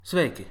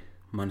Sveiki!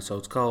 Mani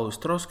sauc Kalvis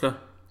Troska,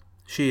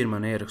 šī ir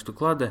mana ierakstu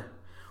klade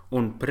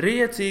un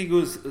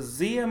priecīgus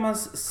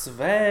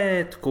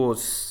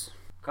Ziemassvētkus!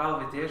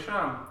 Kalvi,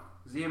 tiešām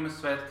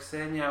Ziemassvētki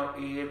sen jau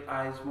ir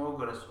aiz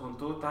muguras, un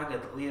tu tagad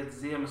liec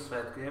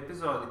Ziemassvētku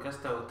epizodi, kas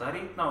tev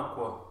darīt nav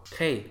ko?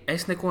 Hei,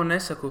 es neko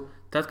nesaku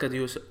tad, kad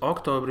jūs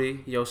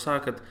oktobrī jau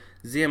sākat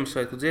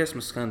Ziemassvētku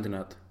dziesmas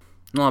skandināt.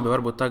 Nu labi,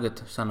 varbūt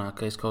tagad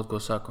sanāk, ka es kaut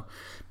ko saku.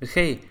 Bet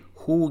hei,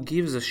 who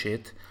gives a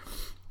shit?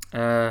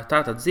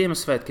 Tātad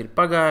Ziemassvētki ir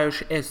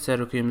pagājuši. Es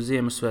ceru, ka jums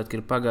Ziemassvētki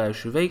ir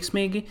pagājuši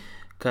veiksmīgi,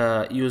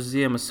 ka jūs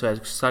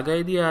Ziemassvētkus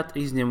sagaidījāt,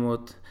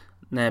 izņemot,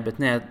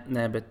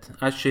 bet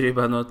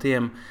atšķirībā no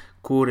tiem,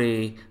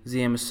 kuri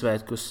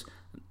Ziemassvētkus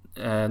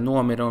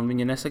nomira un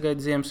viņi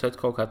nesagaida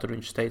Ziemassvētku, kaut kā tur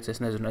viņš teica,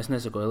 es nezinu, es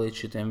nesakoju līdz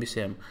šitiem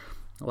visiem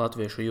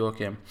latviešu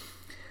jokiem.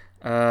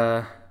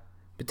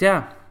 Bet jā,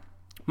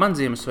 man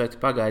Ziemassvētki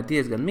pagāja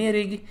diezgan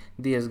mierīgi,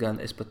 diezgan,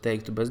 es pat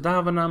teiktu, bez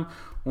dāvanām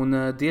un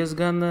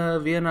diezgan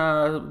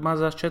vienā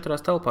mazās 4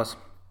 telpās.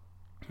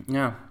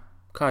 Jā,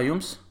 kā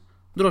jums?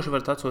 Droši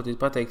varat atsūtīt,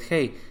 pateikt,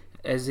 hei,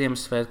 es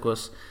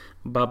Ziemassvētkos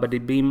babadi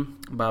bim,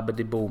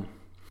 babadi bum.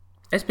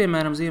 Es,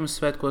 piemēram,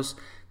 Ziemassvētkos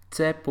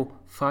cepu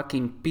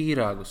fucking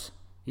pīrāgus.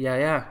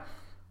 Jā,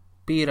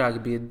 pīrāgi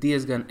bija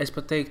diezgan, es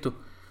pat teiktu,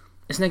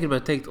 es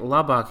negribētu teikt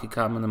labāki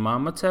kā mana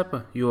mamma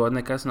cepa, jo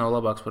nekas nav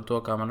labāks par to,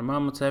 kā mana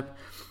mamma cepa.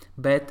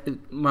 Bet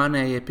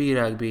manējie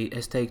pīrāgi bija,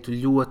 es teiktu,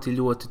 ļoti,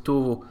 ļoti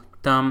tuvu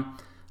tam,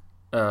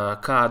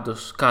 kāda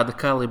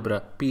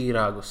kalibra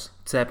pīrāgus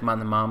cep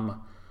mana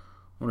mamma.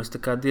 Un es tā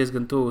kā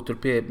diezgan tuvu tur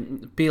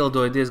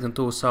pildoju diezgan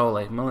tuvu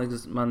saulē. Man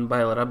liekas, man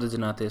bail ar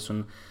apdedzināties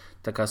un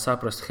tā kā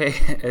saprast, hei,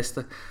 es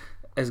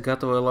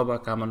gatavoju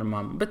labāk kā mana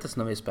mamma. Bet tas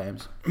nav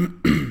iespējams.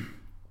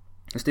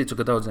 Es ticu,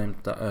 ka daudziem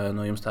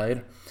no jums tā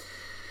ir.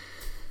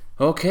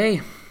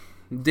 Ok,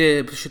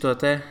 šito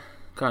te,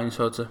 kā viņi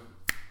sauca,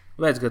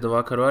 Vecgada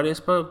vakaru arī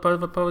es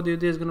pavadīju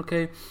diezgan ok.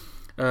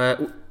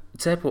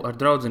 Cepu ar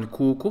draudzeni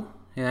kūku,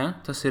 jā,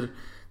 tas ir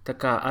tā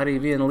kā arī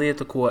viena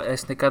lieta, ko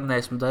es nekad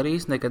neesmu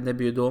darījis, nekad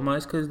nebiju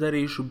domājis, ka es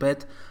darīšu,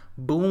 bet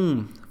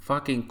boom,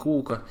 fucking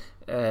kūka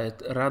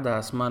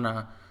radās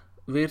manā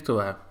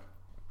virtuvē.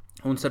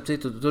 Un starp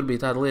citu, tur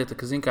bija tāda lieta,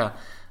 ka, zin kā,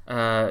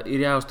 ir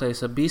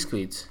jāuztaisa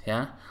biskvīts,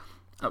 jā.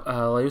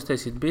 Lai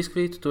uztaisītu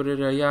biskvītu, tur ir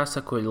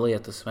jāsakuļ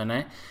lietas, vai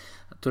ne?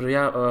 Tur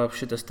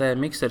šitas te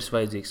mikseris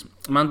vajadzīgs.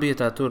 Man bija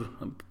tā tur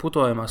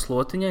putojamā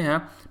slotiņa,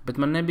 jā, bet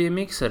man nebija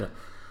miksera.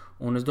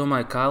 Un es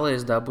domāju, kā lai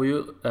es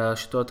dabūju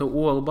šito te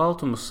olu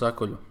baltumus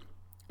sakuļu.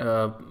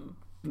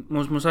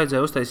 Mums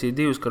vajadzēja uztaisīt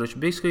 2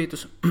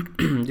 biskvītus,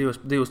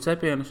 2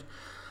 cepienus.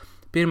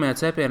 Pirmajā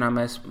cepienā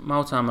mēs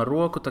maucām ar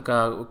roku, tā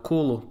kā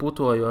kulu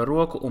putoju ar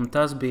roku, un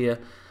tas bija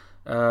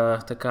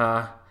tā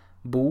kā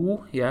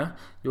jā,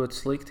 ļoti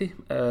slikti.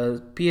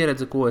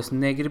 Pieredze, ko es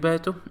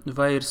negribētu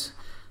vairs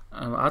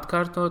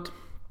atkārtot,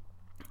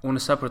 un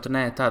es saprotu,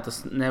 nē, tā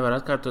tas nevar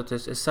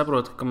atkārtoties. Es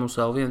saprotu, ka mums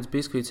vēl viens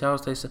biskvīts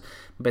jāuztaisa,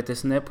 bet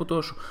es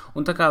neputošu,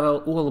 un tā kā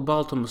vēl olu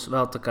baltumus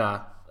vēl tā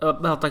kā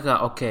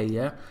ok,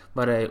 ja,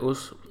 varēja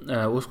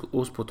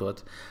uzputot.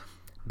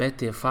 Bet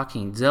tie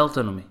fucking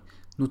dzeltenumi,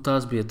 nu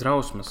tās bija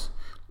drausmas.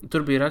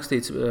 Tur bija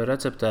rakstīts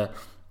receptē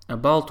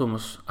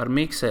baltumus ar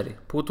mikseri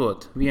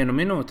putot 1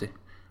 minūti,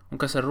 un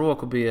kas ar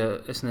roku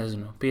bija, es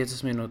nezinu,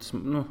 5 minūtes,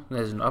 nu,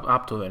 nezinu,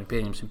 aptuveni,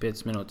 pieņemsim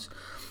 5 minūtes.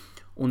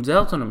 Un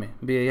dzeltenumi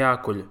bija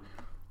jākuļ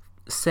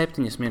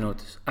 7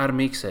 minūtes ar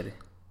mikseri,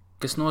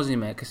 kas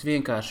nozīmē, ka es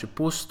vienkārši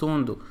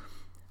pusstundu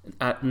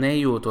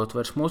nejūtot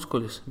vairs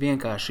muskuļus,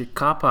 vienkārši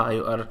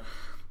kapāju ar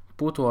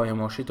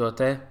putojamo šito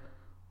te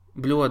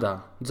bļodā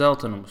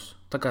dzeltenumus,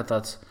 tā kā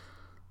tāds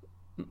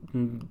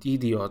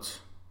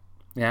idiots,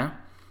 ja?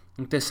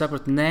 Un te es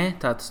sapratu, nē,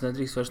 tā tas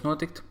nedrīkst vairs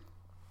notikt,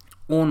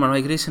 un man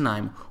vajag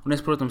risinājumu. Un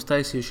es, protams,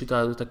 taisīju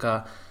šitādu, tā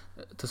kā,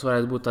 tas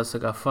varētu būt tāds tā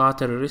kā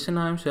fāteru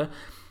risinājums, ja?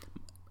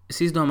 Es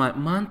izdomāju,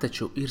 man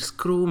taču ir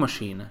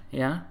skrūmašīna,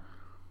 ja?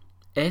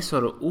 Es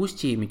varu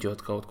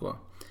uzķīmiķot kaut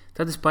ko.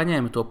 Tad es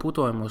paņēmu to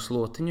putojamo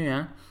slotiņu,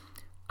 ja?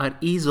 Ar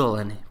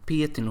izoleni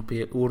pietinu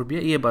pie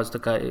urbja, iebāzu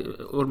tā kā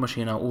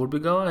urmašīnā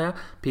urbi galā, ja?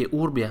 Pie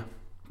urbja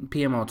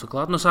piemaucu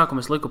klāt. No sākuma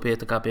es liku pie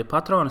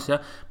patronas,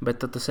 ja? Bet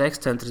tad tas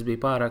ekscentris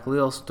bija pārāk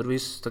liels, tur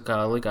viss tā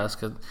kā likās,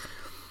 ka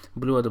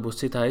bļoda būs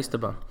citā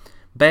istabā.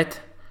 Bet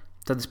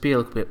tad es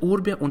pieliku pie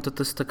urbja, un tad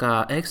tas tā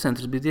kā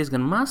ekscentris bija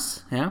diezgan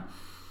mazs, ja?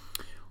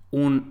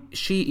 Un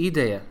šī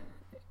ideja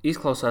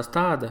izklausās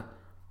tāda,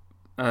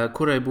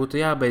 kurai būtu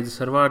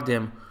jābeidzas ar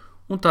vārdiem,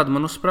 un tad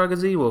man uzsprāga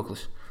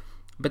dzīvoklis.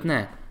 Bet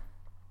nē,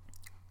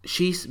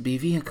 šīs bija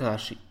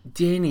vienkārši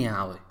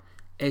ģeniāli.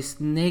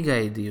 Es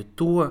negaidīju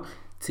to,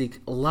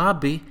 cik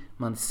labi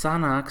man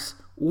sanāks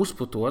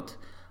uzputot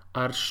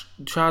ar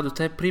šādu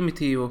te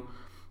primitīvu,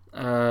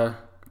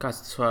 kāds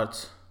tas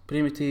vārds?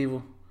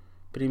 Primitīvu,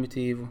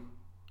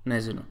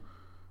 nezinu.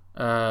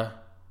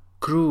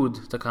 Crude,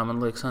 tā kā man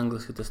liekas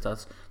angliski tas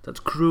tāds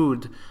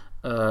crude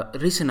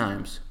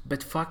risinājums,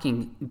 bet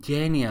fucking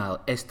ģeniāli.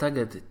 Es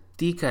tagad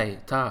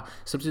tikai tā,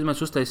 sapratu,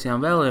 mēs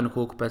uztaisījām vēl vienu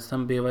kūku, pēc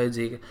tam bija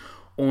vajadzīga,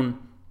 un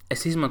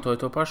es izmantoju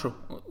to pašu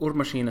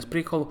urmašīnas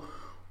prikolu,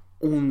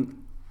 un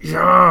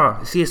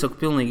Jā, es iesaku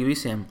pilnīgi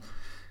visiem.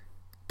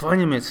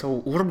 Paņemiet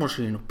savu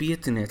urmašīnu,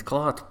 pietiniet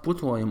klāt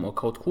putojamo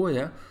kaut ko,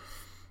 ja?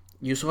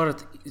 Jūs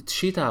varat,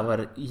 šitā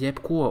var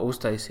jebko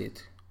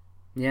uztaisīt.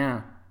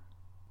 Jā.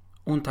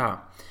 Un tā.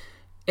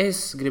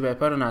 Es gribēju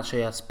parunāt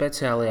šajā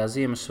speciālajā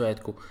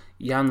Ziemassvētku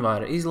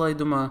janvāra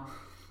izlaidumā.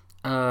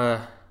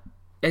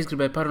 Es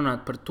gribēju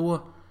parunāt par to,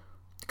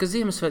 ka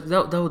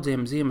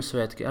daudziem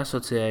Ziemassvētki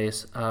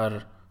asociējas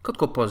ar kaut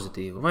ko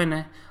pozitīvu, vai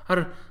ne?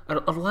 Ar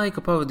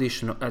laika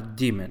pavadīšanu ar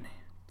ģimeni,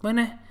 vai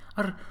ne?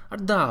 Ar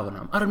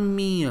dāvanām, ar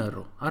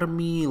mieru, ar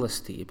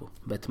mīlestību.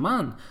 Bet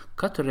man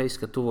katru reizi,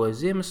 kad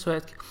tuvojas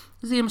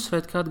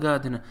Ziemassvētki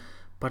atgādina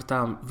par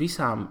tām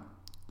visām,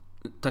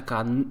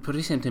 par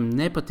visiem tiem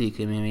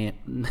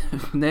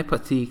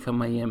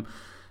nepatīkamajiem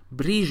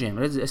brīžiem.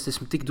 Redzi, es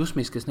esmu tik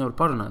dusmīgs, ka es nevaru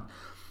parunāt.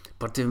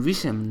 Par tiem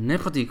visiem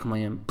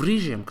nepatīkamajiem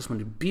brīžiem, kas man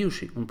ir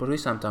bijuši, un par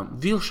visām tām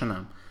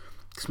vilšanām,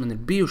 kas man ir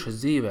bijušas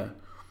dzīvē,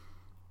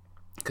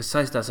 kas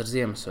saistās ar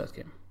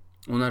Ziemassvētkiem.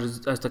 Un ar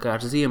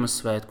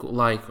Ziemassvētku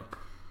laiku.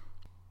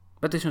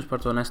 Bet es jums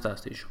par to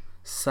nestāstīšu.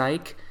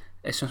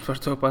 Es jums par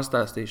to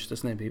pastāstīšu.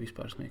 Tas nebija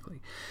vispār smieklīgi.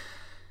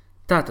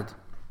 Tātad,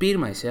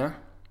 pirmais, ja?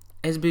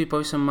 Es biju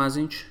pavisam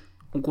maziņš.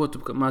 Un ko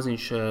tu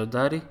maziņš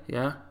dari,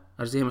 ja?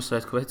 Ar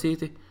Ziemassvētku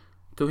vecīti?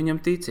 Tu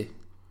viņam tici.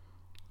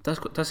 Tas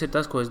ir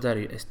tas, ko es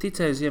darīju. Es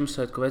ticēju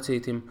Ziemassvētku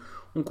vecītim.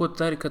 Un ko tu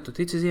dari, kad tu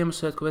tici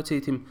Ziemassvētku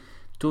vecītim?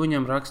 Tu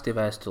viņam raksti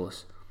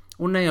vēstules.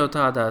 Un ne jau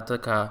tādā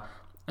tā kā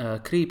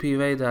krīpī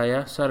veidā,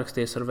 ja,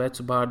 saraksties ar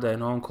vecu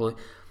bārdēnu onkuli,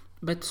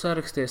 bet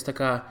saraksties tā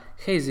kā,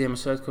 hei,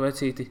 Ziemassvētku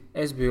vecīti,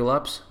 es biju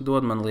labs,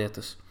 dod man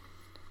lietas.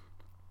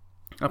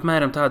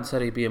 Apmēram tādas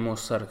arī bija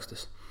mūsu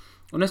sarakstas.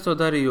 Un es to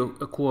darīju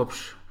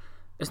kopš,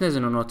 es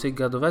nezinu no cik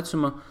gadu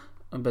vecuma,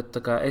 bet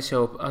tā kā es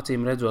jau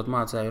acīm redzot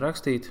mācēju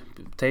rakstīt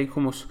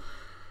teikumus,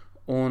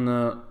 un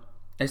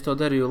es to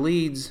darīju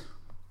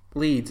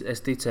līdz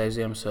es ticēju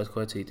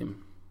Ziemassvētku vecītim.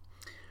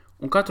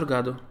 Un katru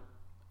gadu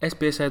es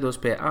piesēdos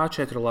pie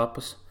A4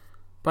 lapas,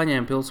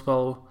 paņēmu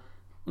pildspalvu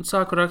un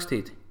sāku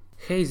rakstīt.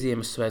 Hei,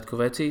 Ziemassvētku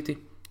vecīti,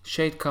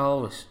 šeit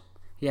Kalvis.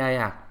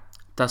 Jā,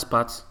 tas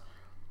pats.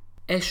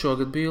 Es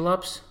šogad biju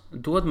labs,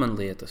 dod man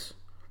lietas.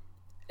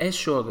 Es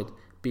šogad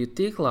biju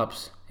tik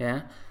labs,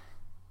 ja,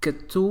 ka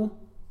tu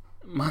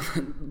man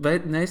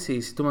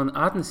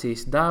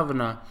atnesīsi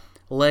dāvanā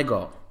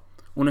Lego.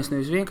 Un es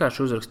nevis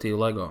vienkārši uzrakstīju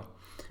Lego,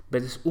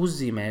 bet es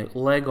uzzīmēju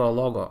Lego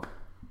logo.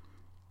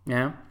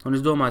 Ja? Un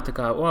es domāju,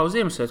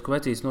 Ziemassvētku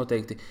vecītis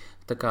noteikti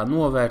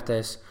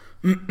novērtēs,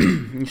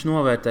 viņš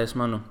novērtēs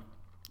manu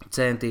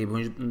centību,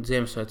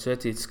 Ziemassvētku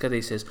vecītis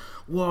skatīsies,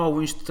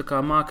 viņš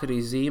māk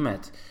arī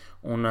zīmēt,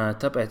 un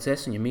tāpēc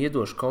es viņam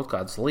iedošu kaut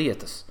kādas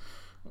lietas.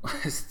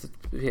 Es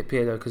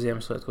pieļauju, ka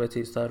Ziemassvētku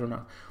vecītis tā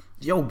runā.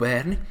 Jau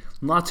bērni,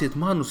 nāciet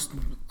manu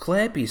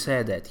klēpī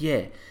sēdēt,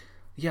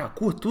 jā,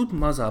 ko tu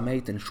mazā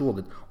meitene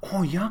šogad?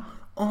 Jā,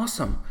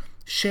 awesome,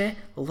 še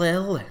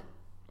lelle.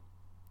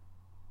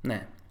 Nē.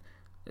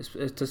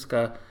 Tas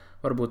kā,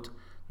 varbūt,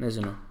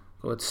 nezinu,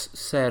 kaut kāds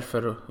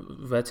surferu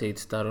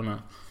vecītis tā runā.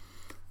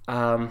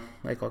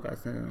 Vai kaut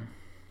kāds, nezinu.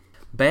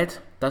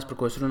 Bet tas, par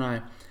ko es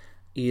runāju,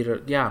 ir,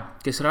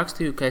 ka es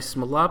rakstīju, ka es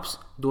esmu labs,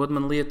 dod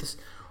man lietas,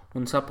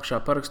 un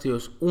apakšā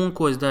parakstījos, un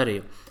ko es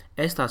darīju.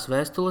 Es tās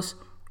vēstules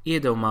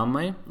iedevu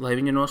mammai, lai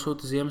viņa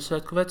nosūta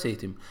Ziemassvētku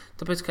vecītim.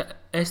 Tāpēc, ka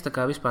es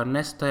vispār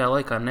tajā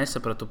laikā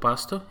nesapratu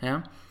pastu,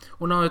 ja?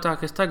 Un nav jau tā,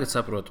 ka es tagad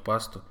saprotu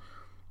pastu.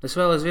 Es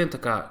vēl aizvien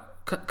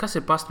kas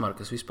ir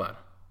pastmarkas vispār?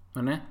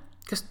 Vai ne?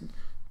 Kas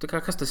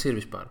tas ir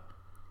vispār?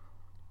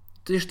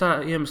 Tieši tā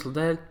iemesla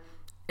dēļ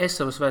es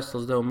savas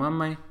vēstules devu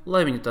mammai,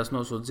 lai viņa tās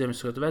nosūta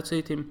Ziemassvētku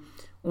vecītim,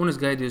 un es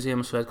gaidīju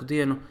Ziemassvētku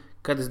dienu,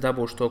 kad es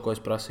dabūšu to, ko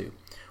es prasīju.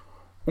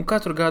 Un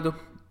katru gadu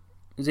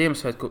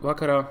Ziemassvētku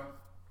vakarā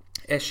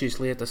es šīs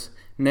lietas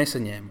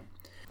nesaņēmu.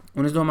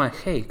 Un es domāju,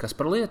 hei, kas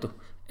par lietu?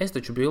 Es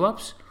taču biju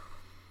labs.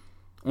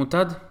 Un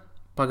tad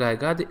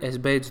pagāja gadi, es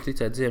beidzu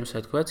ticēt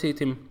Ziemassvētku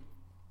vecītim.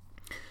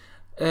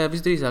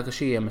 Visdrīzāk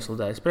šī iemesla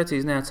dēļ. Es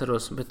precīzi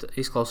neatceros, bet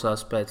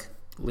izklausās pēc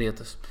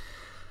lietas.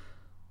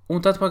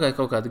 Un tad pagāja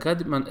kaut kādi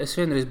gadi. Es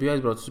vienreiz biju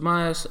aizbraucis uz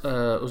mājās,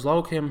 uz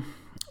laukiem,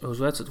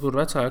 kur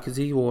vecāki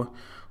dzīvo.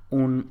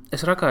 Un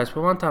es rakājos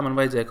pa mantām, man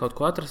vajadzēja kaut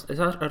ko atrast. Es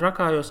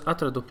rakājos,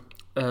 atradu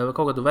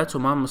kaut kādu vecu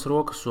mammas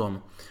rokas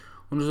somu.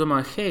 Un es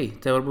domāju, hei,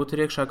 te varbūt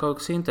ir iekšā kaut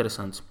kas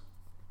interesants.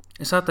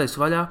 Es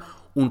attaisu vaļā,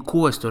 un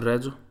ko es tur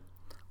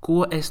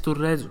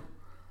redzu?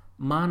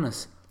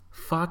 Manas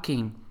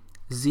fucking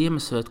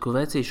Ziemassvētku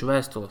vecīšu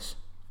vēstules.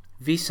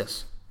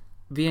 Visas.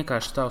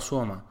 Vienkārši stāv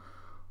somā.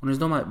 Un es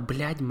domāju,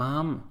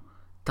 mamma,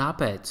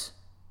 tāpēc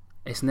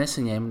es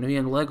nesaņēmu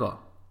nevienu Lego.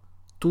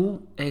 Tu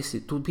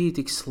biji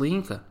tik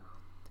slinka,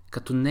 ka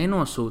tu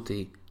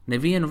nenosūtīji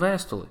nevienu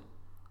vēstuli.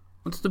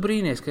 Un tad tu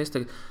brīnies, ka es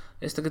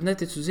tagad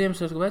neticu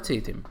Ziemassvētku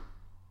vecītim.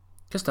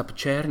 Kas tā pa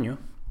čērņu?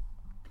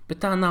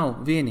 Bet tā nav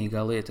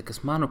vienīgā lieta,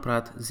 kas,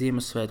 manuprāt,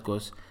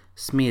 Ziemassvētkos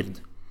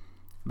smird.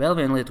 Vēl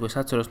viena lieta, ko es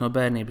atceros no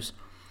bērnības,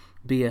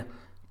 bija,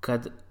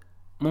 kad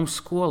mums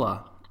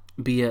skolā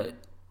bija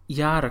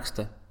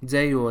jāraksta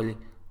dzējoļi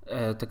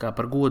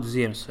par godu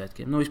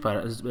Ziemassvētkiem,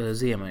 vispār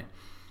ziemai.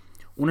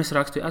 Un es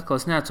rakstīju,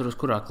 atkal es neatceros,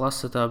 kurā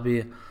klasē tā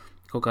bija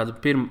kaut kāda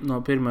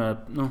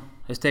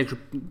es teikšu,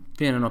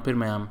 viena no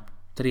pirmajām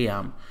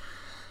 3.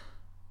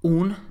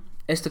 Un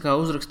es tā kā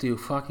uzrakstīju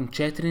fucking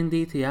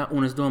 4-indīti, ja,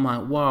 un es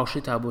domāju, wow,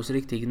 šitā būs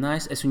riktīgi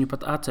nice, es viņu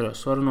pat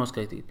atceros, varu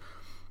noskaitīt.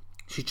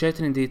 Šī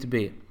 4-indīti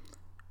bija: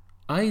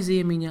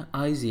 Aiziemiņa,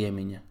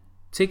 aiziemiņa,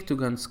 cik tu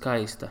gan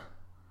skaista,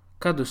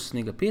 kad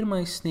uzsniga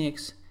pirmais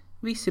sniegs,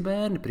 visi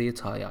bērni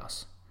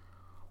priecājās.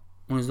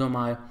 Un es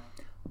domāju,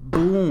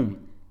 bum,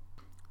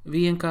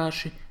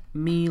 vienkārši,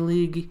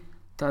 mīlīgi,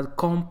 tādi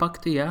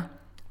kompakti, ja?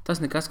 Tas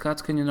nekas kā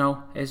atskaņu nav,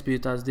 es biju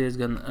tāds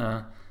diezgan,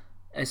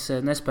 es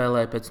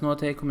nespēlēju pēc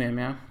noteikumiem,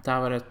 ja? Tā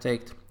varētu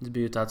teikt, es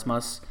biju tāds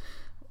mazs,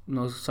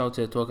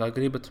 sauciet to kā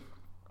gribat.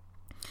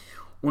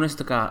 Un es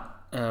tā kā,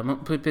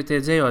 pie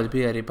tie dzējoļi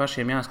bija arī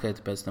pašiem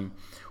jāskaita pēc tam.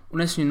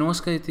 Un es viņu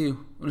noskaitīju,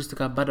 un es tā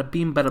kā bada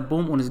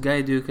bum, un es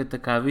gaidīju, ka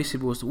tā kā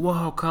visi būs,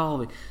 wow,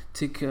 Kalvi,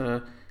 cik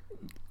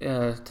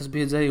tas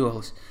bija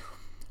dzējolis.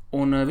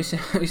 Un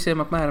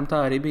visiem apmēram tā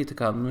arī bija, tā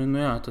kā,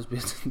 jā, tas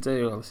bija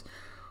dzējolis.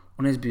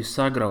 Un es biju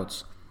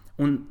sagrauts.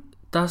 Un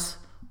tas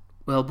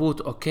vēl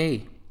būtu ok.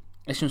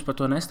 Es jums par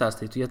to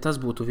nestāstītu, ja tas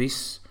būtu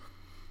viss.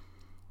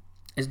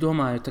 Es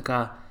domāju, tā kā,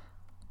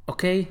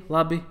 ok,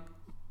 labi,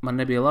 man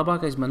nebija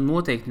labākais, man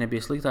noteikti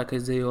nebija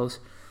sliktākais dzējolis.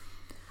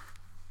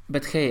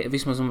 Bet, hei,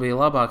 vismaz man bija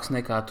labāks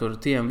nekā tur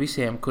tiem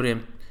visiem,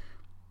 kuriem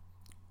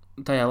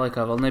tajā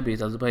laikā vēl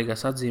nebija tādas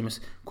baigās atzīmes.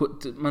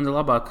 Man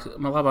labāk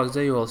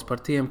dzējolis par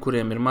tiem,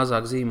 kuriem ir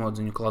mazāk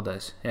zīmodziņu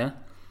kladēs. Ja?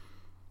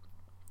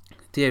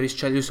 Tie visi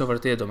čaļi, jūs jau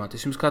varat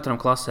iedomāties. Jums katram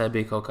klasē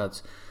bija kaut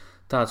kāds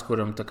tāds,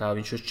 kuram tā kā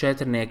viņš uz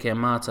 4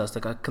 mācās,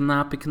 tā kā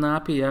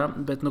knapi, ja?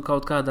 Bet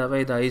kaut kādā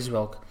veidā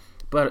izvelk.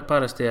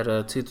 Parasti ar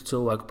citu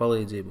cilvēku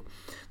palīdzību.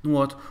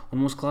 Un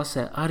mūsu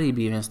klasē arī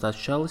bija viens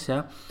tāds čalis,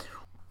 ja?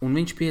 Un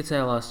viņš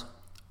piecēlās,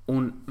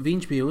 un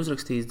viņš bija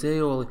uzrakstījis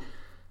dzējoli.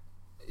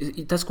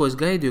 Tas, ko es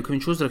gaidīju, ka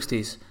viņš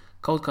uzrakstīs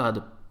kaut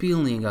kādu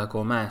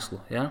pilnīgāko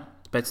mēslu, ja?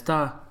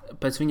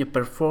 Pēc viņa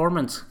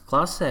performance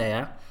klasē,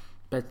 ja?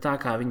 Pēc tā,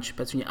 kā viņš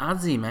pēc viņa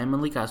atzīmē,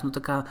 man likās,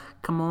 tā kā,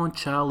 come on,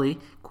 Čālī,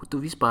 ko tu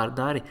vispār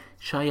dari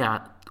šajā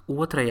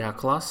 2.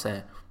 klasē?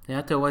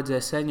 Ja? Tev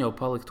vajadzēja sen jau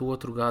palikt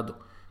 2. gadu,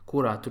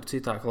 kurā tur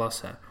citā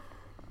klasē.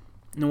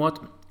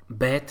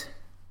 Bet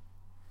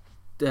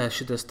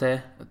šitas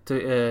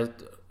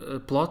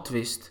plot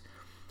twist,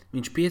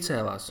 viņš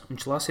piecēlās,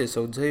 viņš lasīja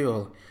savu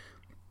dzējoli,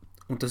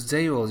 un tas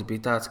dzējolis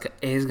bija tāds, ka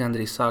es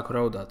gandrīz sāku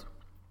raudāt.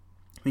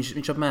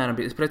 Viņš apmēram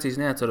bija, es precīzi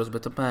neatceros,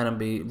 bet apmēram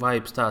bija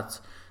vibes tāds,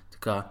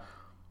 tā kā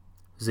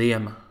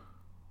ziema.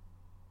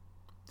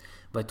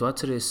 Vai tu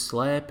atceries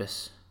slēpes,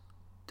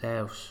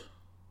 tēvs,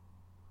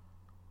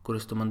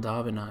 kuras tu man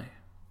dāvināji?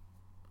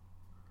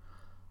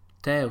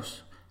 Tēvs,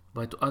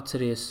 vai tu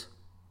atceries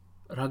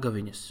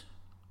ragaviņas,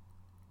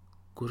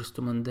 kuras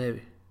tu man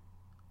devi,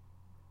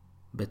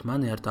 bet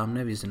mani ar tām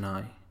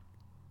nevizināji?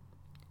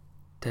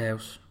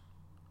 Tēvs,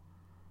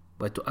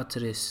 vai tu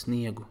atceries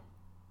sniegu,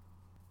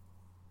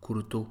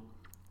 kuru tu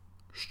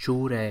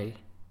šķūrēji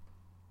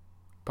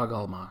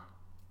pagalmā,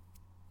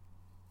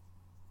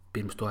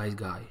 pirms tu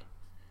aizgāji?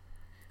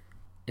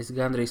 Es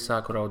gandrīz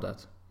sāku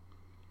raudāt.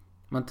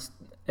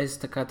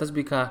 Tas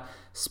bija kā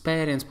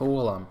spēriens pa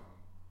olām.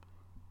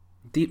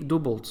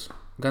 Dubults.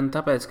 Gan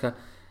tāpēc, ka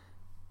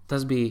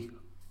tas bija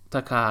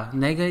tā kā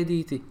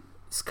negaidīti,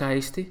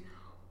 skaisti,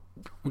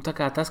 un tā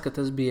kā tas, ka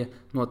tas bija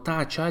no tā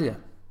čaļa,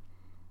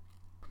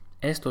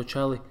 es to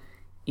čali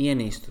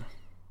ienīstu.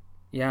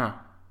 Jā.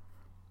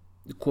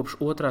 Kopš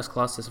 2.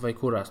 klases vai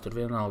kurās tur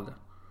vienalga.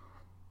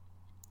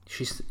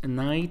 Šis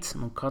naids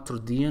man katru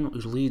dienu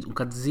ir līdzi. Un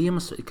kad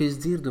es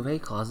dzirdu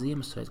veikalā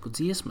Ziemassvētku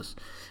dziesmas,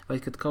 vai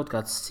kad kaut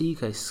kāds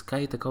sīkais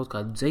skaita kaut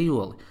kādu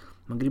dzējoli,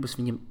 man gribas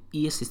viņam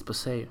iesist pa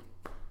seju.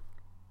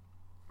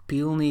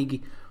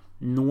 Pilnīgi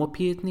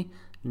nopietni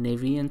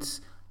neviens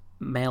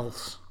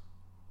mels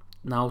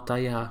nav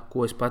tajā,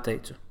 ko es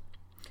pateicu.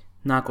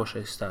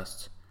 Nākošais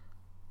stāsts.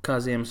 Kā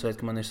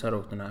Ziemassvētki man ir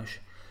sarūktinājuši.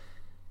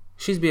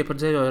 Šis bija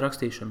par dzējoļu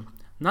rakstīšanu.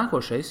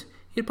 Nākošais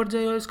ir par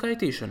dzējoļu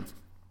skaitīšanu.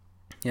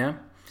 Ja?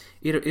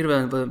 Ir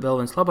vēl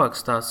viens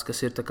labāks stāsts,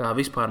 kas ir tā kā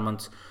vispār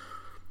mans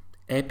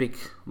epic,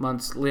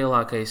 mans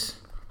lielākais.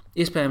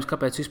 Iespējams,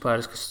 kāpēc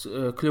vispār es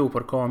kļuvu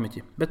par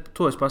komiķi, bet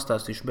to es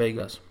pastāstīšu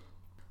beigās.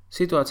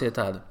 Situācija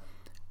tāda.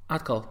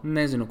 Atkal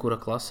nezinu, kura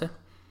klase.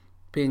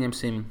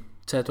 Pieņemsim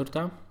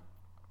 4.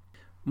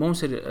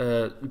 Mums ir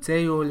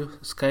dzējoļu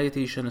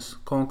skaitīšanas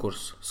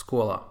konkurss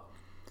skolā.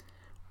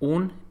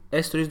 Un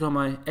es tur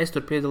izdomāju, es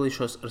tur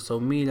piedalīšos ar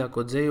savu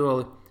mīļāko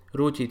dzējoli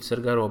Rūķītis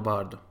ar garo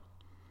bārdu.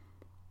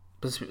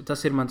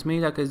 Tas ir mans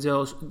mīļākais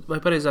dzējolis, vai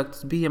pareizāk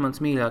tas bija mans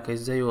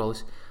mīļākais dzējolis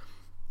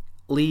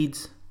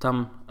līdz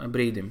tam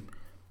brīdim.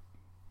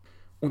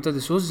 Un tad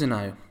es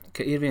uzzināju,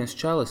 ka ir viens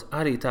čalis,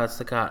 arī tāds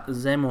tā kā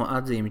zemo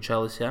atzīmi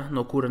čalis, ja,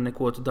 no kura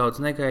neko tu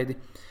daudz negaidi.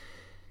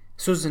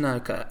 Es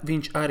uzzināju, ka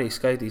viņš arī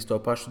skaitīs to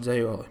pašu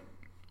dzējoli.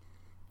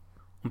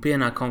 Un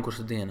pienāk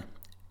konkursa diena.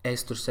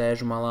 Es tur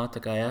sēžu malā, tā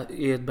kā, ja,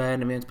 iet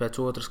bērni viens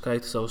pēc otra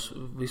skaita savus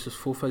visus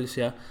fufaļus,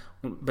 ja,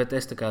 bet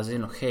es tā kā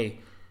zinu, hei,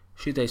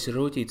 šitais ir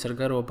Rūķītis ar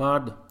garo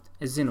bārdu.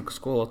 Es zinu, ka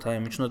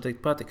skolotājiem viņš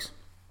noteikti patiks.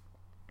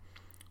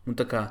 Un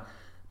tā kā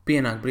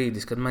pienāk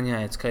brīdis, kad man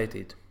jāiet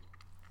skaitīt.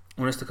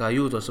 Un es tā kā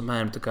jūtos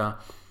apmēram tā kā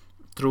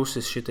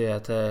trusis šitajā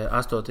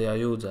 8.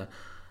 jūdzē.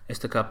 Es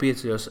tā kā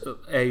pieceļos,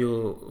 eju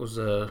uz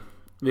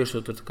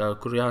virsū, tur tā kā,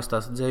 kur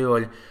jāstāsta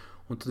dzējoļi,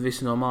 un tad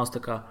visi no malas tā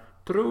kā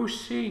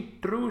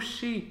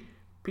truši,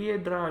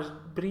 piedrāž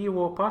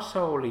brīvo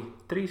pasauli,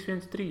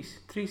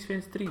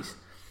 313.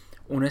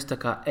 Un es tā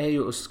kā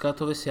eju uz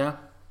skatuves, jā,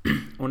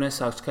 un es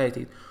sāku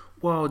skaitīt.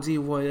 Wow,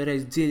 dzīvoju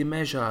reiz dziļi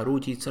mežā,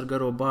 rūķīts ar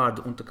garo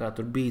bārdu, un tā kā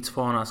tur beats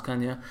fonā skan,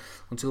 jā,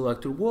 un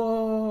cilvēki tur,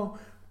 wow,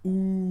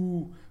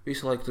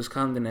 visu laiku tur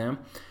skandinē, jā.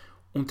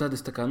 Un tad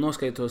es tā kā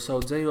noskaitos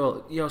savu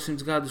dzējoli, jau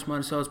 100 gadus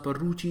mani sauc par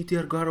rūķīti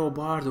ar garo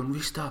bārdu, un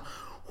viss tā,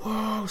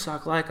 wow,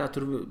 sāk laikā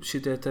tur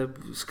šitie te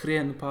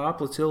skrien pa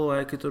apli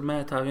cilvēki, tur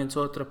mētā viens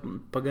otra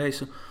pa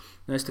gaisu.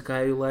 Un es tā kā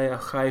eju lejā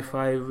high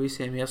five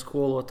visiem, ja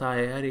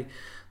skolotāji arī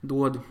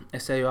dodu,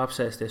 es eju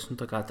apsēsties, un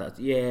tā kā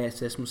tāds,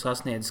 es esmu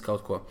sasniedzis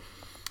kaut ko.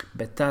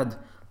 Bet tad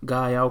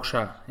gāja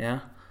augšā,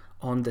 ja,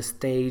 on the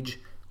stage,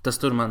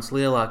 tas tur mans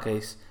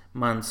lielākais,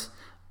 mans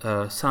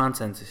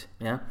sāncensis,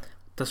 ja.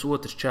 Tas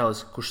otrs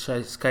čalis,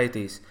 kurš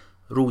skaitīs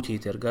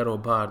rūķīti ar garo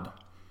bārdu.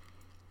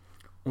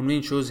 Un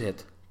viņš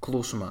uziet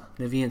klusumā.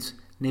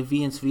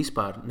 Neviens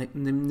vispār,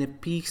 ne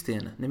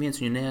pīkstiena,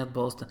 neviens viņu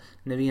neatbalsta,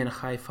 neviena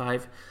high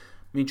five.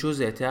 Viņš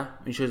uziet, ja?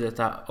 Viņš uziet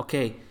tā, ok,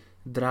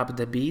 drop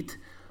the beat,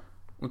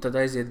 un tad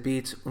aiziet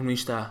beats, un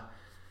viņš tā,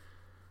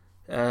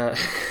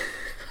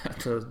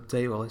 tur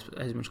dzējolis,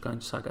 aizmiršu, kā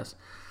viņš sākās.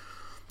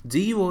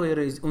 Dzīvoja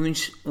reiz, un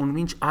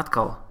viņš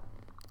atkal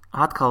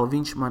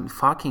viņš man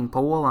fucking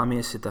pa olām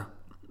iesita,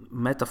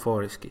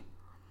 metaforiski.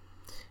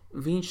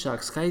 Viņš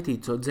sāk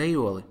skaitīt to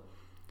dzējoli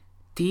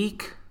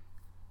tik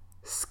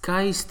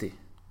skaisti.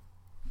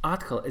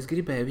 Atkal es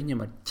gribēju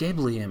viņam ar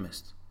ķebli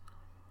iemest.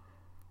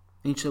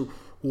 Viņš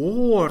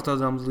ar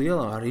tādām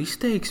lielām ar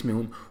izteiksmi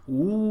un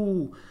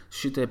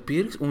šitie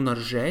pirks un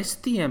ar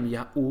žestiem,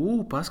 ja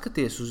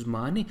paskaties uz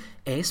mani,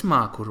 es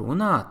māku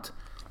runāt.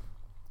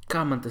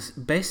 Kā man tas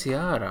besi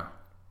ārā.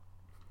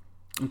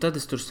 Un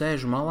tad es tur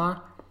sēžu malā,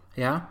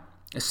 ja,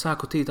 es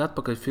sāku tīt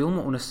atpakaļ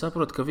filmu, un es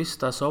saprotu, ka visas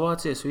tās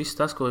ovācijas, viss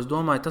tas, ko es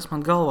domāju, tas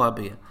man galvā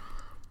bija.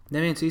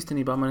 Neviens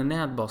īstenībā mani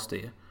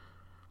neatbalstīja.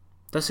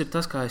 Tas ir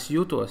tas, kā es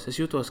jūtos. Es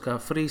jūtos kā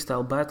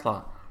freestyle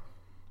battlā.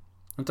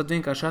 Un tad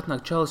vienkārši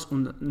atnāk čalis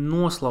un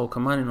noslauka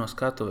mani no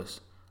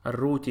skatuves ar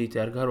rūķīti,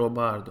 ar garo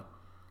bārdu.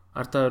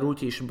 Ar tā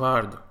rūķīšu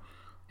bārdu.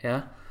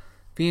 Ja?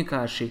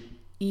 Vienkārši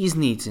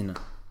iznīcina.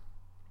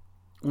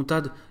 Un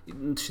tad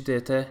šitie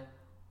te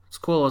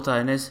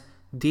skolotāji nes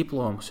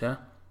diplomus, ja?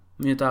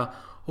 Viņa tā,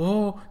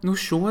 nu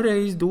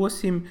šoreiz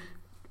dosim,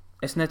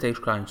 es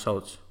neteikšu, kā viņu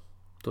sauc,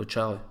 to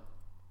čali.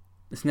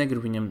 Es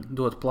negribu viņam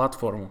dot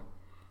platformu,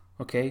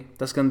 ok?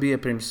 Tas gan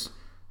bija pirms,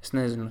 es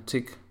nezinu,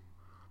 cik,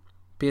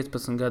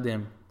 15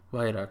 gadiem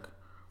vairāk.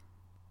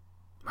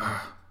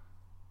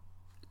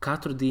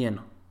 Katru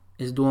dienu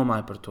es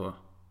domāju par to,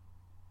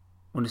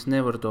 un es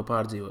nevaru to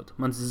pārdzīvot.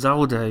 Mans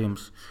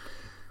zaudējums,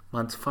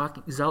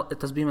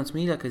 tas bija mans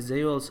mīļākais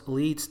dzējolis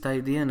līdz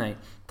tai dienai.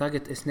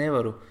 Tagad es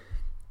nevaru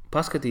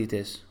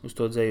paskatīties uz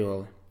to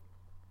dzējoli,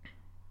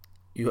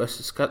 jo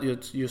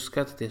jūs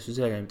skatāties uz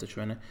dzēļiem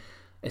taču, vai ne?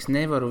 Es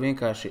nevaru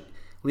vienkārši,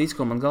 līdz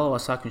ko man galvā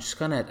sāk viņš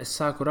skanēt, es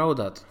sāku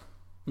raudāt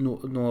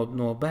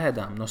no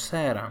bēdām, no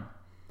sērām,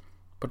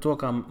 par to,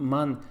 kā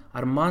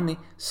ar mani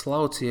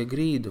slaucīja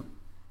grīdu,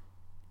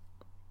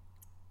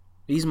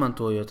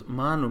 izmantojot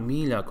manu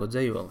mīļāko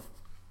dzējoli.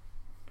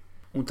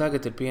 Un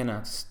tagad ir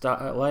pienācis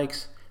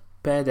laiks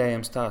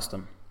pēdējiem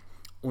stāstam.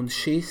 Un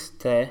šis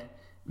te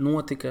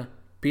notika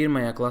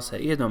 1. klasē.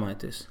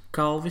 Iedomājieties,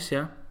 Kalvis,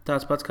 ja,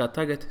 tāds pats kā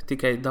tagad,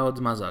 tikai daudz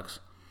mazāks.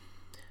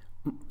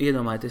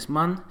 Iedomājieties,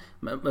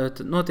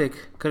 notiek,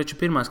 karaču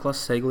 1.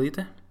 klases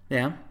eglīte,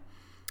 ja,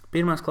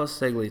 1.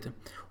 klases eglīte,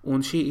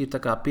 un šī ir tā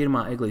kā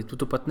 1. eglīte,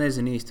 tu pat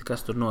nezini īsti,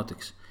 kas tur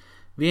notiks.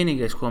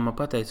 Vienīgais, ko man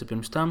pateica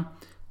pirms tam,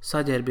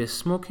 saģērbies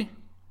smuki,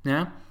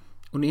 ja,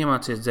 un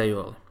iemācies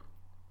dzējoli.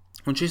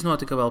 Un šis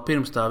notika vēl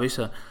pirms tā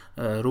visa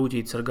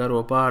rūķīts ar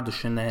garo bārdu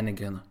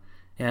šenēnigana,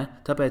 ja,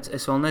 tāpēc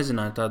es vēl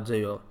nezināju tādu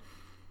dzējoli.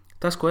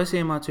 Tas, ko es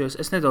iemācījos,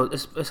 es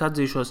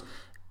atzīšos,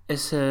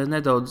 es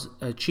nedaudz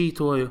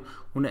čītoju,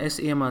 un es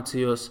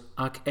iemācījos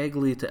ak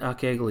eglīte,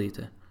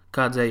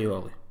 kā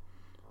dzējoli.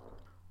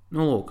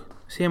 Nu, lūk,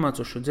 es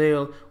iemācu šo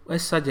dzējoli,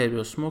 es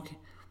saģērbjos smuki,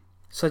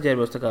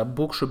 saģērbjos tā kā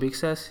bukšu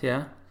biksēs, ja,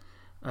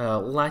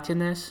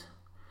 laķenēs,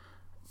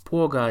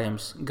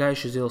 pogājams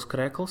gaiši zils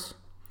krekls,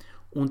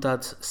 un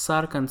tāds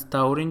sarkans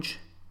tauriņš,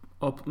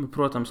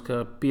 protams,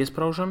 ka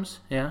piespraužams,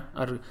 ja,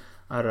 ar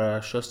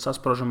šo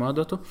saspraužamu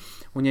adatu,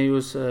 un ja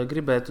jūs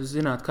gribētu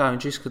zināt, kā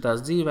viņš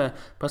izskatās dzīvē,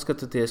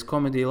 paskatieties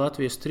Komedija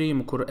Latvijas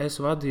streamu, kur es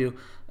vadīju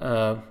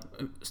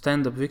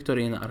stand-up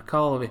viktorīna ar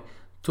Kalvi,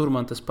 tur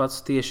man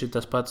tieši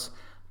tas pats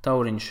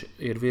tauriņš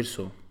ir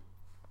virsū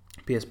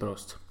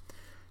piesprausts.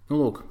 Nu,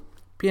 lūk,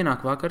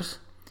 pienāk vakars,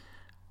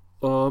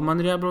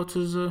 man ir jābrauc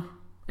uz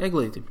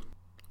eglīti,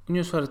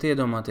 un jūs varat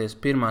iedomāties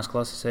 1.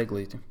 klases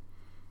eglīti.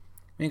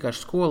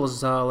 Vienkārši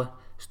skolas zāle,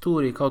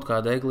 stūrī kaut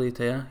kāda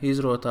eglīte, ja,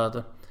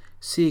 izrotāta,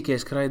 sīkie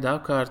skraida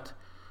apkārt,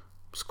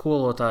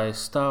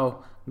 skolotājs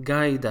stāv,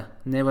 gaida,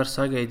 nevar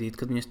sagaidīt,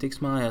 kad viņas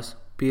tiks mājās,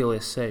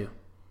 pielies seju.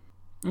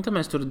 Un tad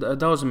mēs tur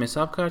daudzamies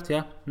apkārt,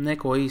 ja,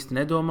 neko īsti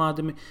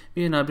nedomādami,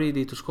 vienā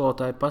brīdī tur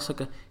skolotāji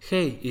pasaka,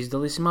 hei,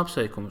 izdalīsim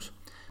apsveikumus.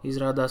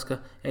 Izrādās,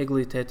 ka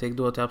eglītē tiek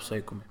doti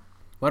apsveikumi.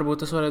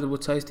 Varbūt tas varētu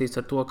būt saistīts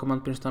ar to, ka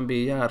man pirms tam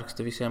bija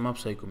jāraksta visiem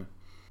apsveikumi.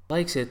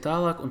 Laiks iet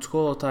tālāk, un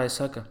skolotāji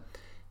saka,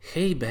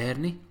 hei,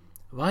 bērni,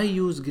 vai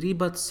jūs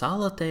gribat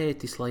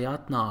salatētis, lai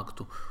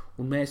atnāktu?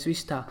 Un mēs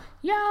visi tā,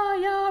 jā,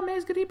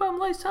 mēs gribam,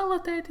 lai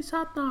salatētis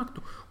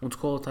atnāktu. Un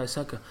skolotāji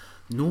saka,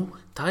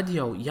 tad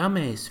jau, ja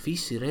mēs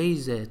visi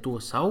reizē to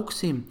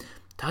sauksim,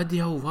 tad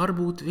jau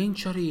varbūt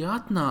viņš arī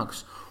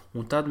atnāks.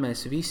 Un tad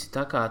mēs visi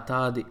tā kā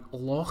tādi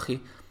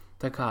lohi,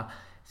 tā kā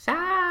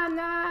salatēti.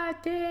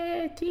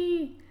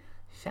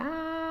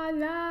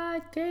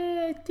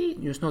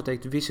 Jūs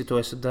noteikti visi to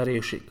esat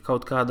darījuši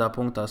kaut kādā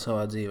punktā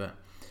savā dzīvē.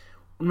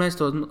 Un mēs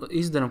to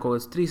izdarām kaut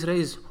kāds 3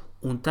 reizes,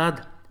 un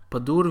tad pa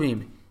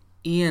durvīm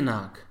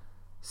ienāk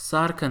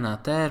sarkanā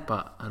tērpā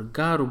ar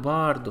garu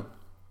bārdu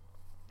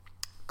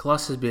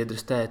klases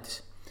biedres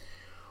tētis.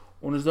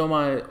 Un es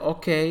domāju,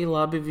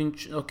 labi,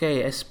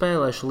 es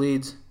spēlēšu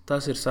līdzi,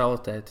 tas ir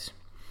salatētis.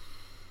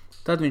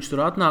 Tad viņš tur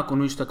atnāk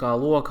un viņš tā kā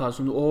lokās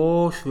un,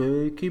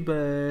 sveiki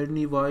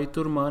bērni, vai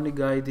tur mani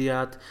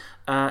gaidījāt?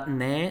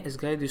 Nē, es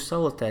gaidīju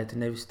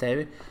salatēti, nevis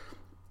tevi.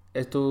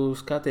 Tu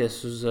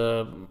skaties uz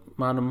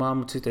manu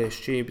mammu citreiz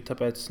šķībi,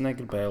 tāpēc es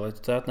negribēju, lai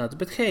tu atnāc.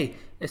 Bet hei,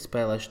 es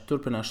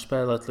turpināšu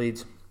spēlēt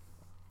līdzi.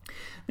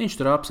 Viņš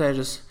tur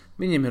apsēžas,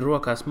 viņam ir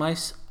rokās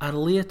maiss ar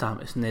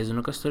lietām. Es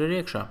nezinu, kas tur ir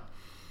iekšā.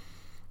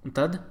 Un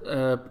tad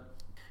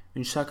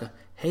viņš saka,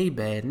 hei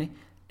bērni,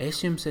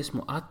 es jums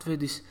esmu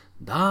atvedis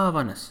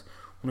dāvanas.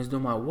 Un es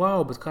domāju,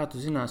 wow, bet kā tu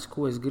zināsi,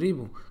 ko es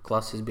gribu,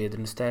 klases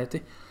biedrenes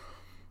tēti?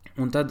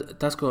 Un tad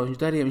tas, ko viņš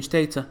darīja, viņš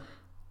teica,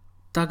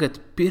 tagad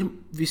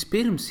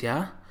vispirms,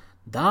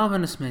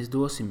 dāvanas mēs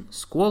dosim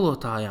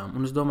skolotājām.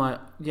 Un es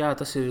domāju,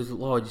 tas ir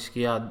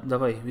loģiski,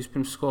 davai,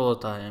 vispirms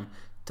skolotājiem.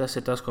 Tas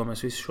ir tas, ko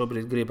mēs visi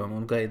šobrīd gribam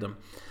un gaidam.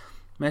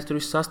 Mēs tur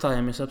visi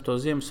sastājāmies ap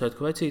to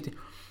Ziemassvētku vecīti,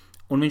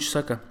 un viņš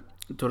saka,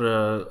 tur,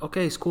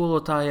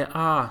 skolotāja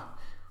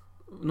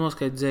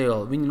noskaita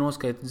dzējoli. Viņi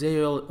noskaita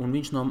dzējoli, un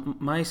viņš no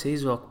maisa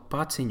izvelk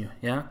paciņu.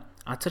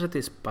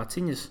 Atceraties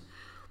paciņas,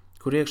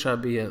 kur iekšā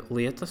bija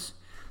lietas?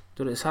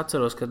 Tur es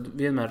atceros, ka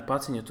vienmēr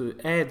paciņu tu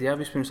ēdi,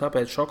 vispirms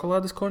apēd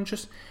šokolādes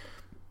končas,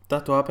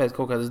 tad tu apēd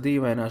kaut kādas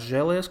dīvainās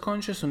žēlējas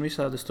končas un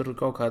visādas tur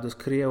kaut kādas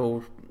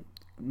krievu,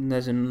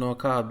 nezinu no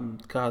kā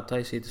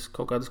taisītas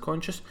kaut kādas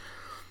končas,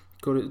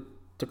 kur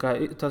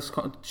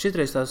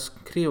šitreiz tās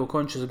krievu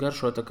končas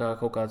garšo tā kā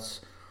kaut kāds,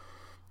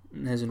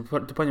 nezinu,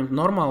 tu paņem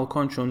normālu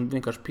konču un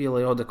vienkārši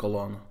pielej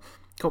odekolonu.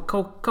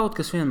 Kaut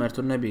kas vienmēr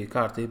tur nebija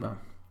kārtībā.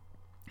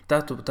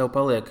 Tad tev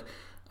paliek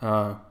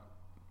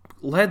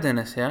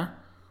ledenes,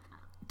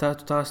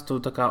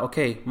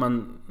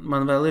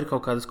 man vēl ir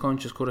kaut kādas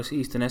končas, kuras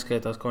īsti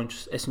neskaitās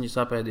končas, es viņus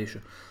apēdīšu.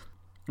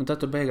 Un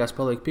tad tur beigās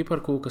paliek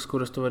piparkūkas,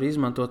 kuras tu vari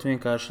izmantot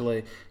vienkārši, lai,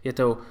 ja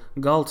tev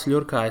galds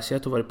ļurkājas,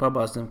 tu vari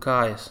pabāzt zem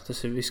kājas,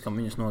 tas ir viss, kam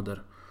viņas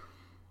nodara.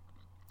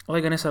 Lai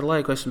gan es ar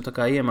laiku esmu tā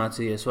kā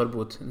iemācījies,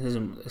 varbūt,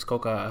 nezinu, es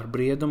kaut kā ar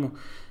briedumu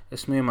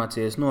esmu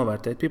iemācījies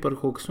novērtēt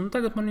piparkūkas, un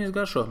tagad man viņas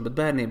garšo, bet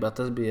bērnībā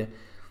tas bija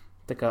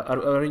tā kā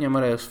ar viņam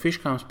varēja uz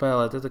fiškām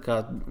spēlēt, tā kā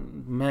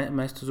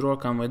mest uz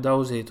rokām vai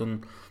dauzīt un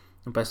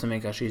pēc tam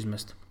vienkārši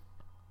izmest.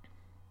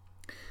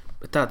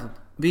 Bet tātad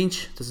viņš,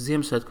 tas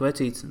Ziemassvētku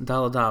vecīts,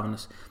 dala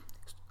dāvanas.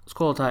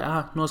 Skolotāja A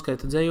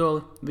noskaita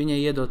dzējoli, viņai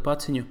iedod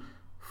paciņu,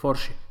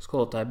 forši.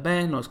 Skolotāja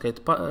B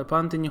noskaita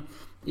pantiņu,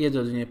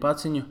 iedod viņai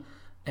paciņu,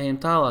 ejam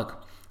tālāk.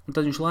 Un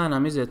tad viņš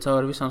lēnām iziet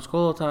cauri visām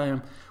skolotājiem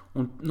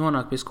un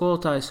nonāk pie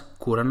skolotājas,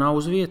 kura nav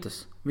uz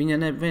vietas. Viņa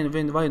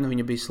vai nu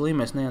viņa bija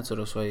slima, es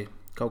neatceros, vai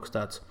kaut kas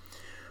tāds.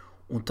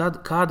 Un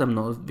tad kādam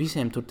no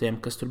visiem tur tiem,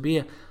 kas tur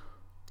bija,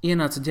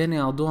 ienāca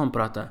ģeniāla doma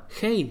prātā.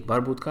 Hei,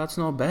 varbūt kāds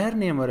no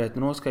bērniem varētu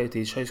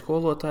noskaitīt šai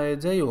skolotājai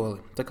dzējoli,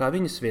 tā kā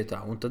viņas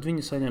vietā, un tad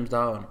viņa saņems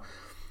dāvanu.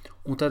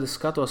 Un tad es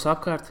skatos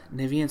apkārt,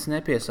 neviens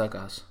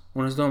nepiesakās.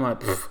 Un es domāju,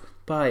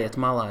 pāriet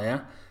malā,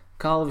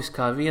 Kalvis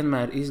kā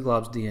vienmēr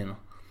izglābs dienu.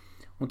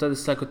 Un tad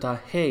es saku tā,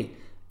 hei,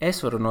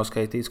 es varu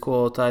noskaitīt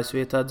skolotājas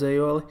vietā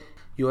dzējoli,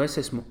 jo es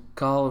esmu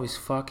Kalvis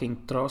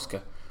fucking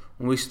Troska.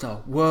 Un viss tā,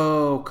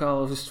 wow,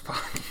 Kalvis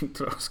fucking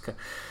Troska.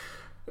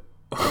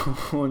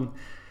 Un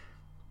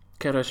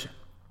karoši,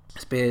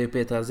 es pieeju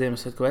pie tā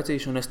Ziemassvētku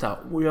vecīša un es tā,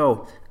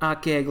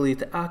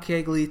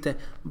 ākieglīte,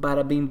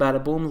 barabim,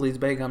 barabum, līdz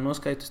beigām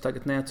noskaitu, es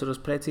tagad neatceros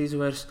precīzi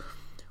vairs.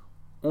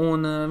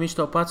 Un viņš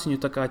to paciņu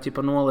tā kā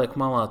ķipa noliek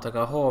malā, tā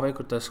kā, vai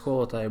kur tā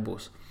skolotāja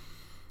būs.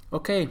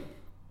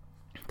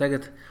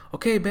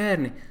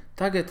 Bērni,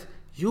 tagad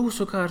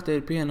jūsu kārta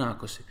ir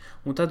pienākusi.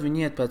 Un tad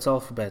viņi iet pēc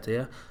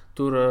alfabēta,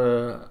 Tur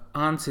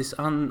Ancis,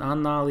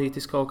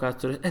 Annālītis kaut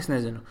kāds tur, es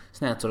nezinu, es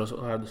neatceros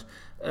vārdus.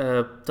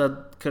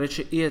 Tad,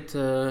 kareči, iet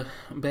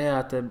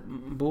Beāte,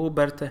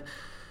 Būberte,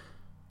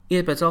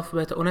 iet pēc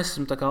alfabēta, un es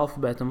esmu tā kā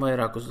alfabētam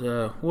vairāk uz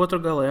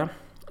otru galu,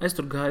 Es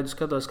tur gaidu,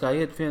 skatos, kā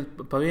iet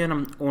pa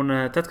vienam, un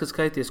tad, kad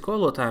skaitīja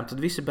skolotājiem,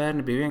 tad visi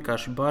bērni bija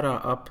vienkārši barā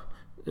ap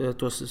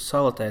tos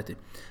salatēti.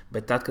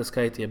 Bet tad, kad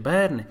skaitīja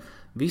bērni,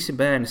 visi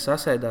bērni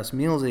sasēdās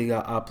milzīgā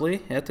aplī,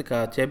 tā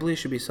kā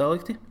ķeblīši bija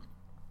salikti,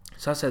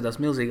 sasēdās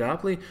milzīgā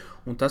aplī,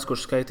 un tas,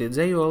 kurš skaitīja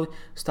dzejoli,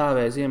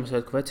 stāvēja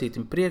Ziemassvētku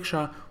vecītim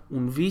priekšā,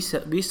 un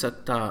visa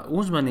tā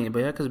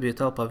uzmanība, kas bija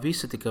telpā,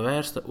 visa tika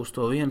vērsta uz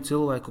to vienu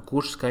cilvēku,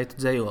 kurš skaita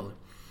dzejoli.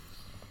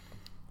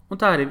 Un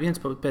tā arī viens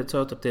pēc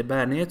otra tie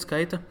bērni iet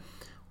skaita,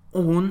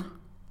 un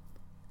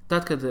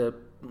tad, kad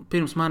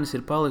pirms manis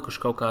ir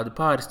palikuši kaut kādi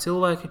pāris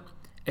cilvēki,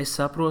 es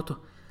saprotu,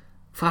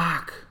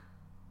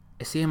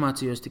 es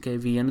iemācījos tikai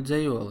vienu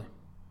dzejoli.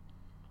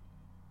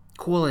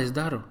 Ko lai es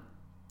daru?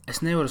 Es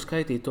nevaru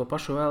skaitīt to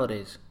pašu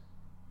vēlreiz.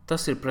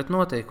 Tas ir pret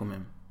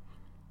noteikumiem.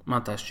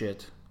 Man tā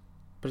šķiet.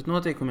 Pret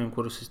noteikumiem,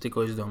 kurus es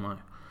tikko izdomāju.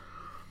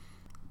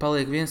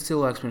 Paliek viens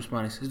cilvēks pirms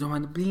manis. Es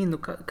domāju,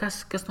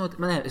 kas notiek?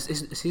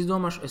 Es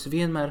izdomāšu, es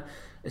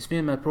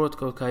vienmēr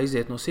protu kaut kā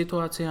iziet no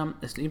situācijām,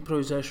 es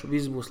improvizēšu,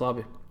 viss būs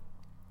labi.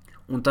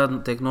 Un tad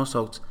tiek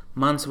nosaukts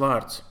mans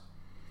vārds.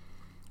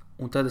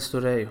 Un tad es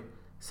tur eju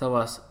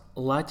savās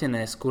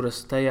laķenēs,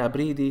 kuras tajā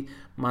brīdī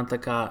man tā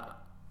kā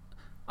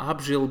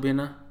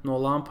apžilbina no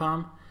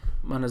lampām,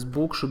 manas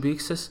bukšu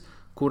bikses,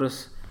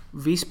 kuras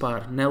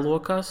vispār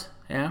nelokās,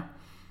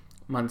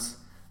 mans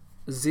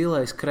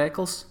zilais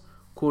krekls,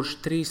 kurš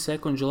 3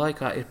 sekundžu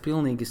laikā ir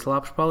pilnīgi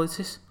slapš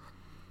palicis,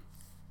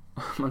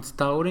 mans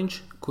tauriņš,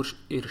 kurš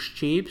ir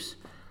šķīps,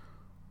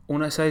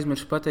 un es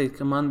aizmirsu pateikt,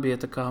 ka man bija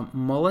tā kā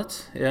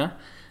molets,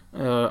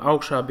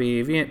 augšā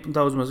bija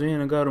daudz maz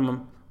viena garuma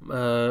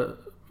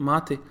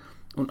mati,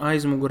 un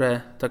aizmugurē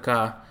tā kā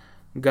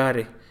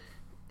gari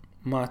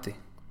mati.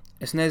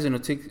 Es nezinu,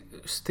 cik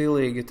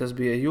stilīgi tas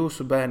bija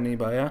jūsu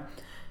bērnībā,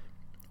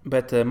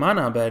 bet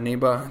manā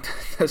bērnībā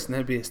tas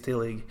nebija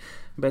stilīgi,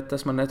 bet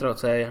tas man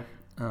netraucēja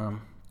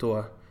to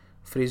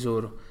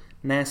frizūru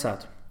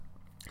nesāt.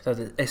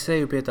 Tātad es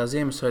eju pie tā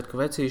Ziemassvētku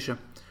vecīša,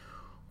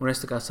 un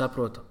es tā kā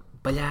saprotu,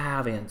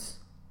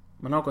 baļāviens,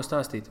 man nav ko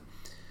stāstīt.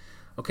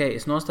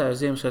 Es nostāju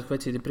Ziemassvētku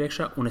vecīti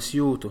priekšā, un es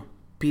jūtu,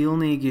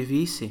 pilnīgi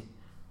visi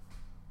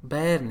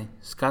bērni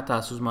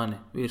skatās uz mani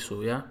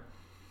virsū,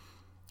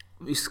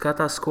 Visi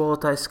skatās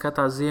skolotājs,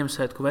 skatās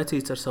Ziemassvētku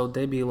vecīts ar savu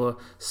debīlo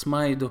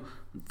smaidu,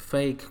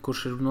 fake,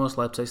 kurš ir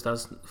noslēpts aiz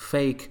tās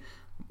fake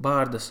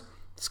bārdas,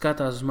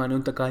 skatās uz mani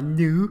un tā kā,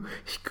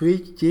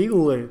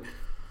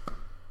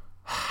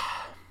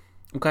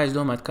 Un kā jūs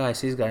domājat, kā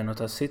es izgāju no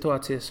tās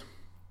situācijas?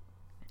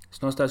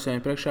 Es nostājos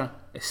viņiem priekšā,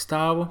 es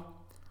stāvu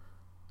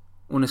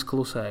un es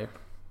klusēju.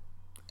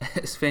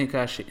 Es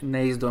vienkārši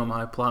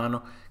neizdomāju plānu,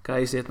 kā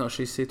iziet no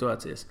šīs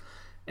situācijas.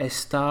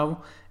 Es stāvu,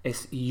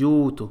 es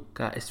jūtu,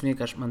 kā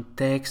man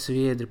tēk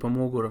sviedri pa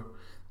muguru,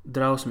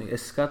 drausmīgi.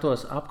 Es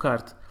skatos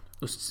apkārt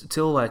uz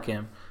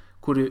cilvēkiem,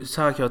 kuri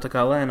sāk jau tā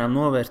kā lēnām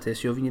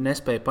novērties, jo viņi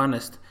nespēja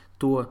panest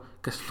to,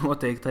 kas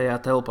notiek tajā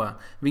telpā.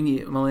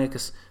 Viņi, man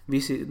liekas,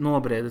 visi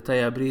nobrieda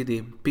tajā brīdī,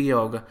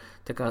 pieauga.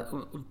 Tā kā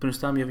pirms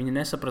tam, ja viņi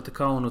nesaprata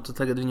kaunu, tad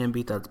tagad viņiem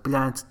bija tāds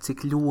bļēns,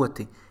 cik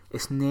ļoti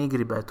es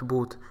negribētu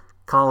būt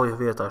kauja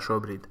vietā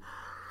šobrīd.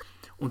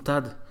 Un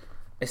tad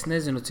es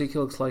nezinu, cik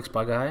ilgs laiks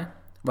pagāja.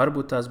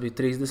 Varbūt tās bija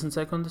 30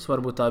 sekundes,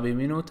 varbūt tā bija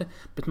minūte,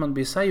 bet man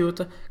bija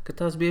sajūta, ka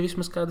tās bija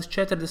vismaz kādas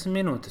 40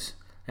 minūtes.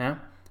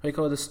 Vai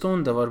kāda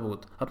stunda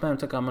varbūt, apmēram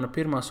tā kā mana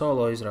pirmā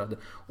solo izrāda.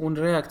 Un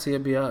reakcija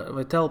bija,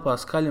 vai telpā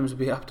skaļums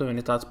bija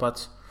aptuveni tāds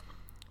pats.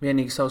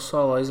 Vienīgi savu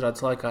solo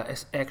izrādes laikā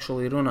es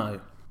actually runāju.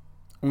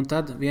 Un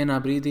tad vienā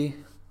brīdī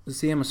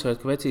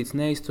Ziemassvētku vecītis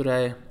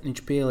neizturēja,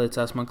 viņš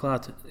pieliecās man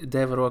klāt,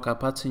 deva rokā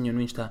paciņu,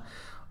 un viņš tā,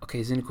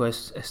 zini ko,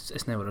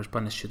 es nevaru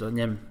panest šito,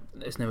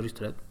 es nevaru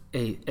izturēt,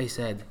 ej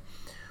sēdi.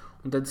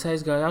 Un tad es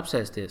aizgāju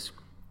apsēsties,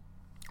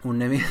 un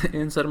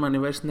neviens ar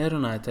mani vairs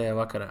nerunāja tajā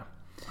vakarā.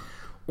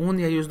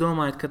 Un, ja jūs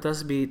domājat, ka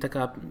tas bija tā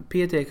kā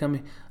pietiekami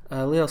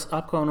liels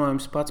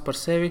apkaunojums pats par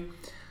sevi,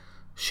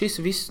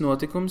 šis viss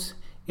notikums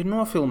ir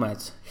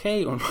nofilmēts.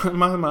 Un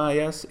man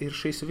mājās ir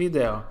šis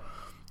video,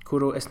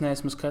 kuru es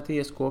neesmu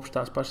skatījies kopš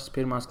tās pašas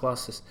 1.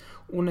 klases.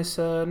 Un es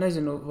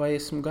nezinu, vai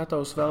esmu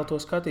gatavs vēl to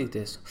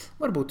skatīties.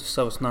 Varbūt uz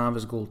savas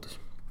nāves gultas.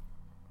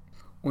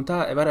 Un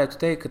tā varētu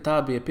teikt, ka tā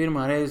bija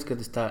pirmā reize,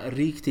 kad es tā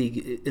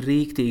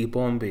rīktīgi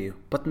bombīju,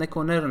 pat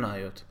neko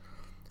nerunājot.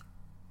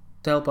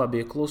 Telpā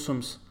bija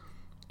klusums,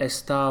 es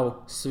stāvu,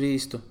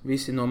 svīstu,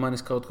 visi no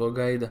manis kaut ko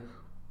gaida,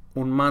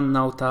 un man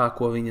nav tā,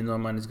 ko viņi no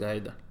manis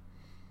gaida.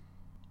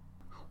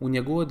 Un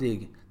ja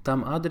godīgi,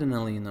 tam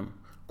adrenalīnam,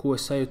 ko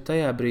es sajūtu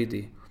tajā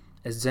brīdī,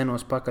 es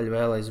dzenos pakaļ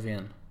vēl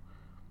aizvien.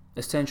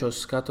 Es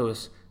cenšos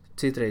skatuves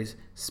citreiz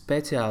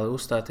speciāli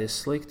uzstāties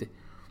slikti,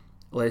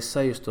 lai es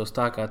sajustos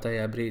tā kā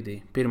tajā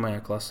brīdī,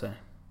 1. klasē.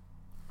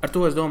 Ar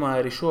to es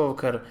domāju arī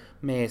šovakar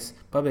mēs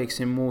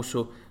pabeigsim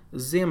mūsu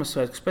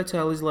Ziemassvētku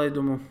speciālu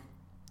izlaidumu.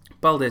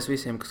 Paldies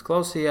visiem, kas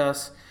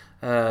klausījās,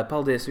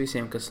 paldies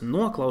visiem, kas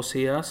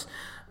noklausījās.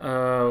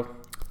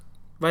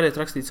 Variet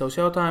rakstīt savus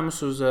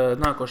jautājumus uz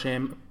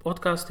nākošajiem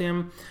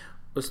podkastiem,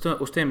 uz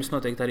tiem es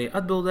noteikti arī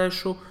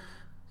atbildēšu.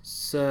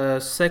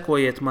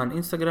 Sekojiet man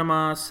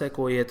Instagramā,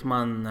 sekojiet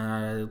man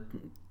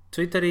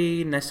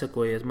Twitterī,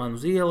 nesakojiet man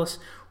uz ielas.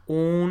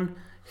 Un,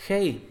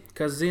 hei,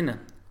 kas zina,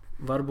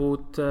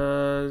 varbūt...